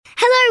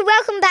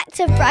back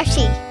to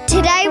Brushy.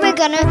 Today we're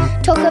going to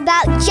talk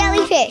about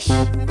jellyfish.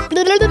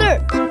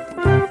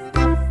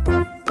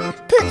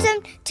 Put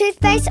some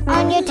toothpaste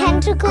on your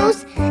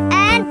tentacles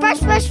and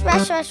brush.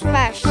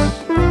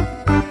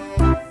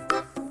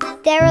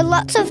 There are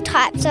lots of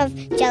types of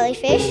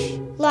jellyfish.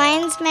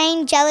 Lion's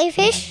mane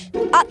jellyfish,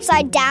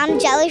 upside down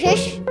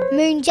jellyfish,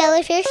 moon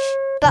jellyfish,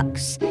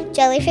 box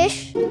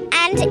jellyfish,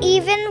 and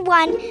even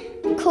one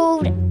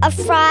called a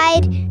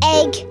fried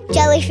egg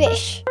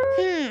jellyfish.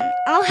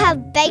 I'll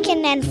have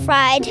bacon and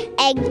fried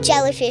egg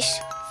jellyfish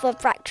for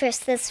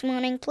breakfast this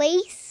morning,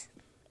 please.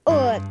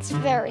 Oh, it's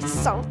very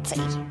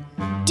salty.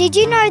 Did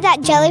you know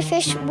that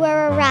jellyfish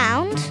were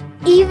around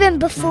even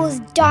before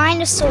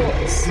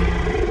dinosaurs?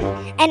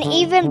 And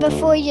even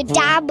before your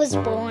dad was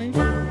born?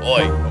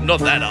 Oi, I'm not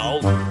that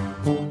old.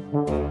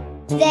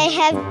 There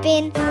have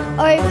been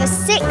over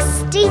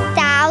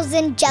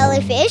 60,000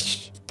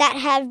 jellyfish that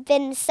have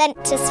been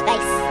sent to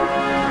space.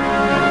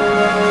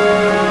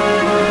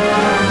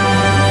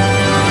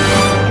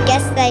 I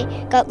guess they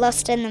got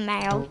lost in the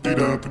mail.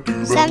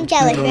 Some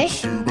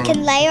jellyfish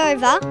can lay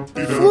over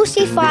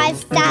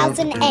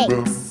 45,000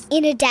 eggs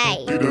in a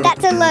day.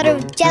 That's a lot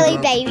of jelly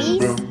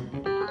babies.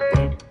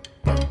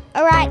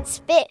 Alright,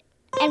 spit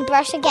and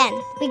brush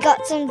again. We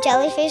got some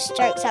jellyfish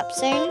jokes up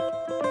soon.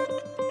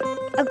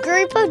 A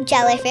group of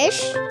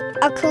jellyfish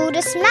are called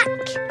a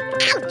smack.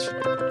 Ouch!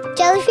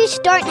 Jellyfish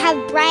don't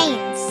have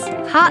brains,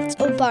 hearts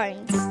or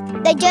bones.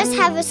 They just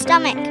have a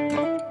stomach.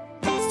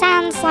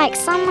 Sounds like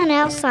someone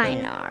else I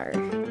know.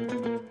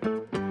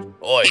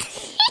 Oi.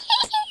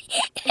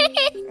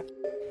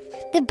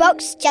 The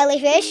box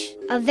jellyfish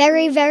are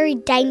very, very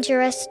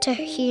dangerous to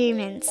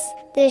humans.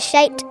 They're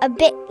shaped a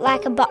bit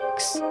like a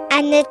box,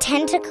 and their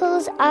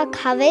tentacles are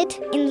covered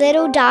in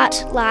little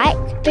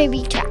dart-like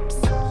booby traps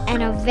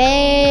and are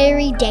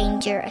very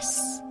dangerous.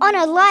 On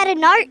a lighter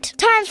note,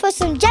 time for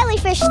some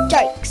jellyfish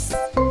jokes.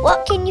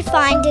 What can you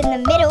find in the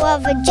middle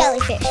of a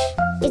jellyfish?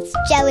 It's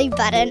jelly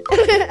button.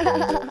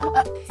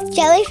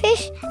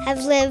 Jellyfish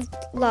have lived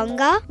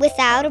longer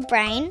without a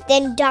brain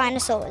than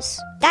dinosaurs.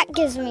 That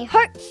gives me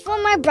hope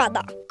for my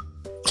brother.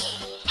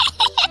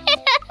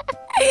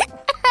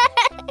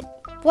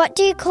 What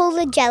do you call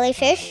a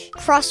jellyfish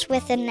crossed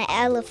with an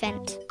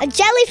elephant? A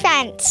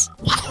jellyphant!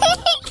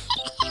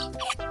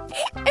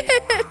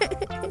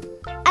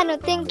 I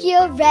don't think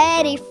you're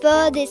ready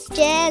for this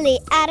jelly.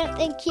 I don't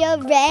think you're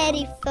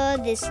ready for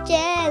this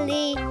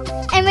jelly.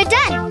 And we're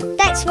done.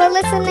 Thanks for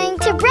listening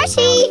to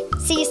Brushy.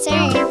 See you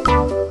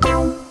soon.